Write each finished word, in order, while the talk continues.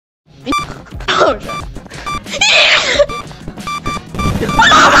Oh,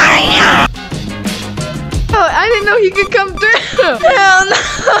 oh, I didn't know he could come through. Hell no.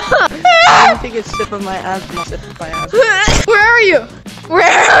 Let me take a sip of my asthma. Where are you?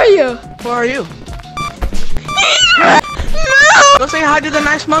 Where are you? Where are you? No. Go say hi to the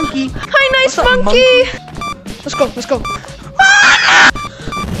nice monkey. Hi, nice What's up, monkey. Let's go. Let's go.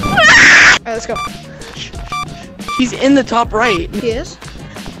 Alright, let's go. He's in the top right. He is?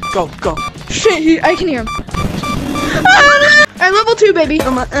 Go, go. Shit, I can hear him. Alright, level 2, baby. Boy.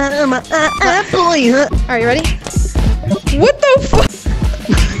 Alright, you ready? What the fuck?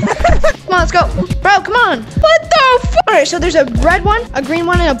 Come on, let's go. Bro, come on. What the fuck? Alright, so there's a red one, a green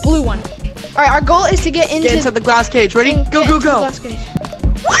one, and a blue one. Alright, our goal is to get into the glass cage. Ready? Go, go, go. Glass cage.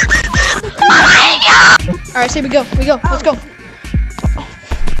 Alright, say we go. We go. Let's go.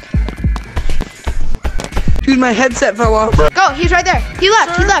 Dude, my headset fell off. Go, he's right there. He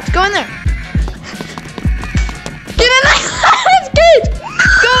left, he left. Go in there. Get in there. That's good.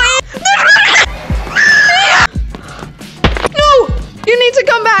 Go in. No, you need to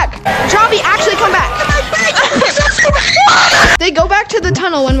come back. Choppy, actually come back. They go back to the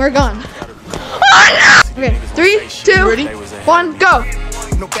tunnel when we're gone. Okay, 3, 2, Ready? 1, go.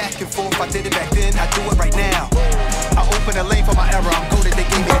 No back and forth, I did it back then, I do it right now. I open a lane for my error, I'm good at the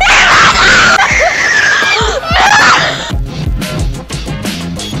game.